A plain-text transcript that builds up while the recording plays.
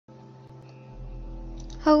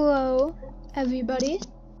Hello, everybody.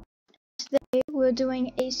 Today we're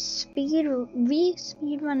doing a We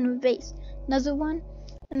Speedrun race. Another one.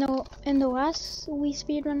 In the last We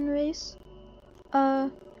Speedrun race,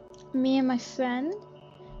 me and my friend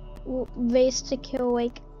raced to kill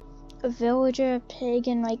like a villager, a pig,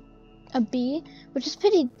 and like a bee, which is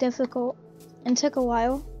pretty difficult and took a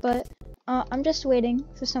while. But I'm just waiting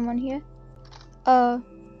for someone here.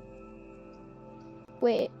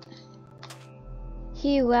 Wait.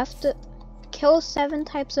 He left to kill 7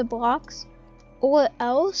 types of blocks or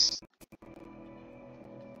else.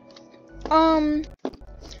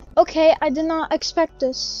 Okay, I did not expect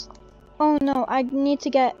this. Oh no, I need to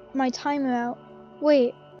get my timer out.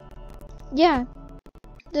 Wait. Yeah.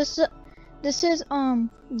 This is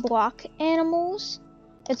block animals.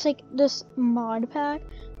 It's like this mod pack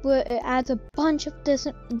where it adds a bunch of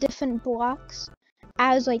different blocks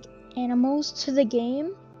as like animals to the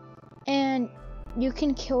game, and you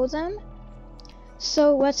can kill them.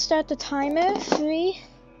 So let's start the timer. 3,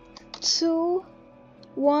 2,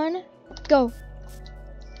 1, go.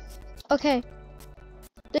 Okay.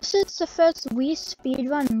 This is the first We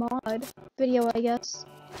Speedrun mod video, I guess,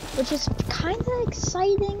 which is kind of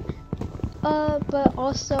exciting, but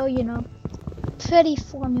also, you know, pretty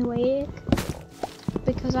formulaic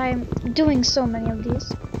because I'm doing so many of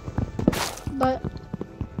these. But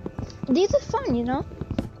these are fun, you know?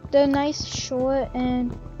 They're nice, short,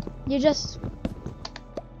 and it's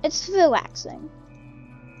relaxing.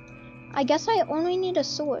 I guess I only need a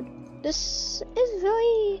sword. This is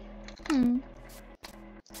really,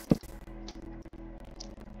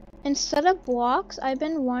 Instead of blocks, I've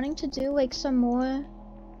been wanting to do like some more,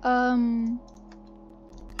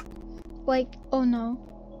 like, oh no.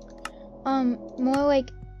 More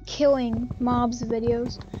like killing mobs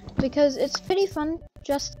videos, because it's pretty fun,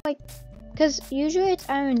 just like, because usually it's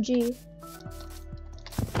RNG,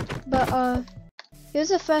 but here's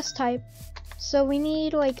the first type, so we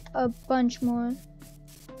need like a bunch more.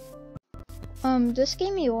 This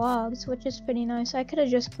gave me logs, which is pretty nice. I could have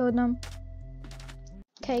just killed them.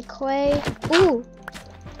 Okay, clay. Ooh!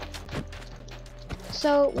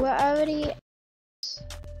 So we're already...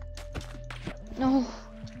 No!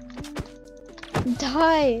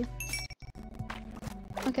 Die!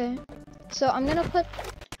 Okay, so I'm gonna put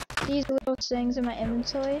these little things in my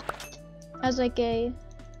inventory as like a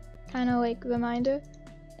kind of like reminder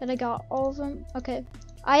that I got all of them. Okay,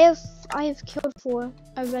 I have killed 4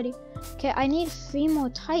 already. Okay, I need 3 more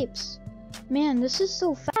types. Man, this is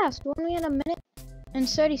so fast. We're only at 1 minute and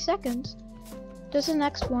 30 seconds. There's the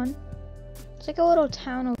next one. It's like a little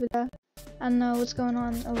town over there. I don't know what's going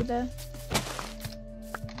on over there.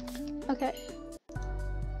 Okay,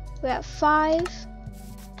 we're at 5.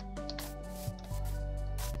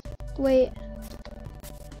 Wait.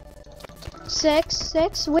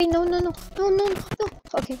 6. Wait, no.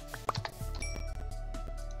 Okay.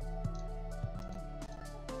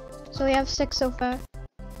 So we have 6 so far.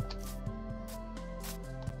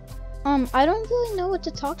 I don't really know what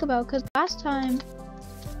to talk about, because last time,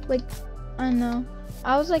 like, I don't know.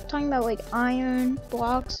 I was like talking about like iron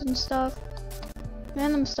blocks and stuff.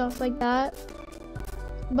 Random stuff like that.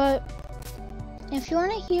 But if you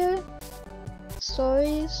want to hear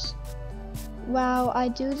stories while I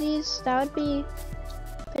do these, that would be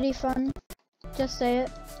pretty fun. Just say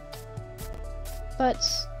it. But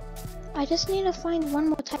I just need to find one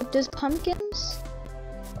more type. There's pumpkins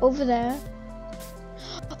over there.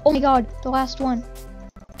 Oh my god, the last one.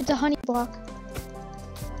 It's a honey block.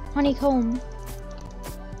 Honeycomb.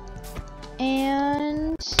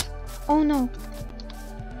 And oh no.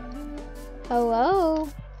 Hello.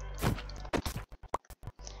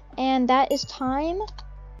 And that is time.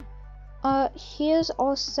 Here's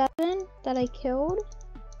all 7 that I killed.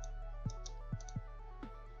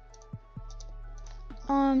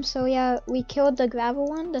 So yeah, we killed the gravel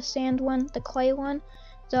one, the sand one, the clay one,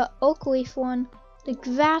 the oak leaf one, the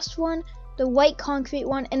grass one, the white concrete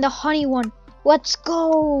one, and the honey one. Let's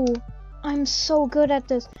go! I'm so good at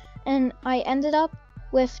this. And I ended up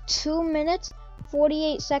with 2 minutes,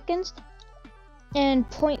 48 seconds, and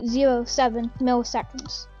 0.07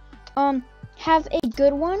 milliseconds. Have a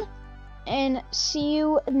good one, and see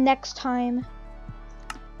you next time,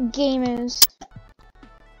 gamers.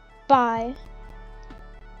 Bye.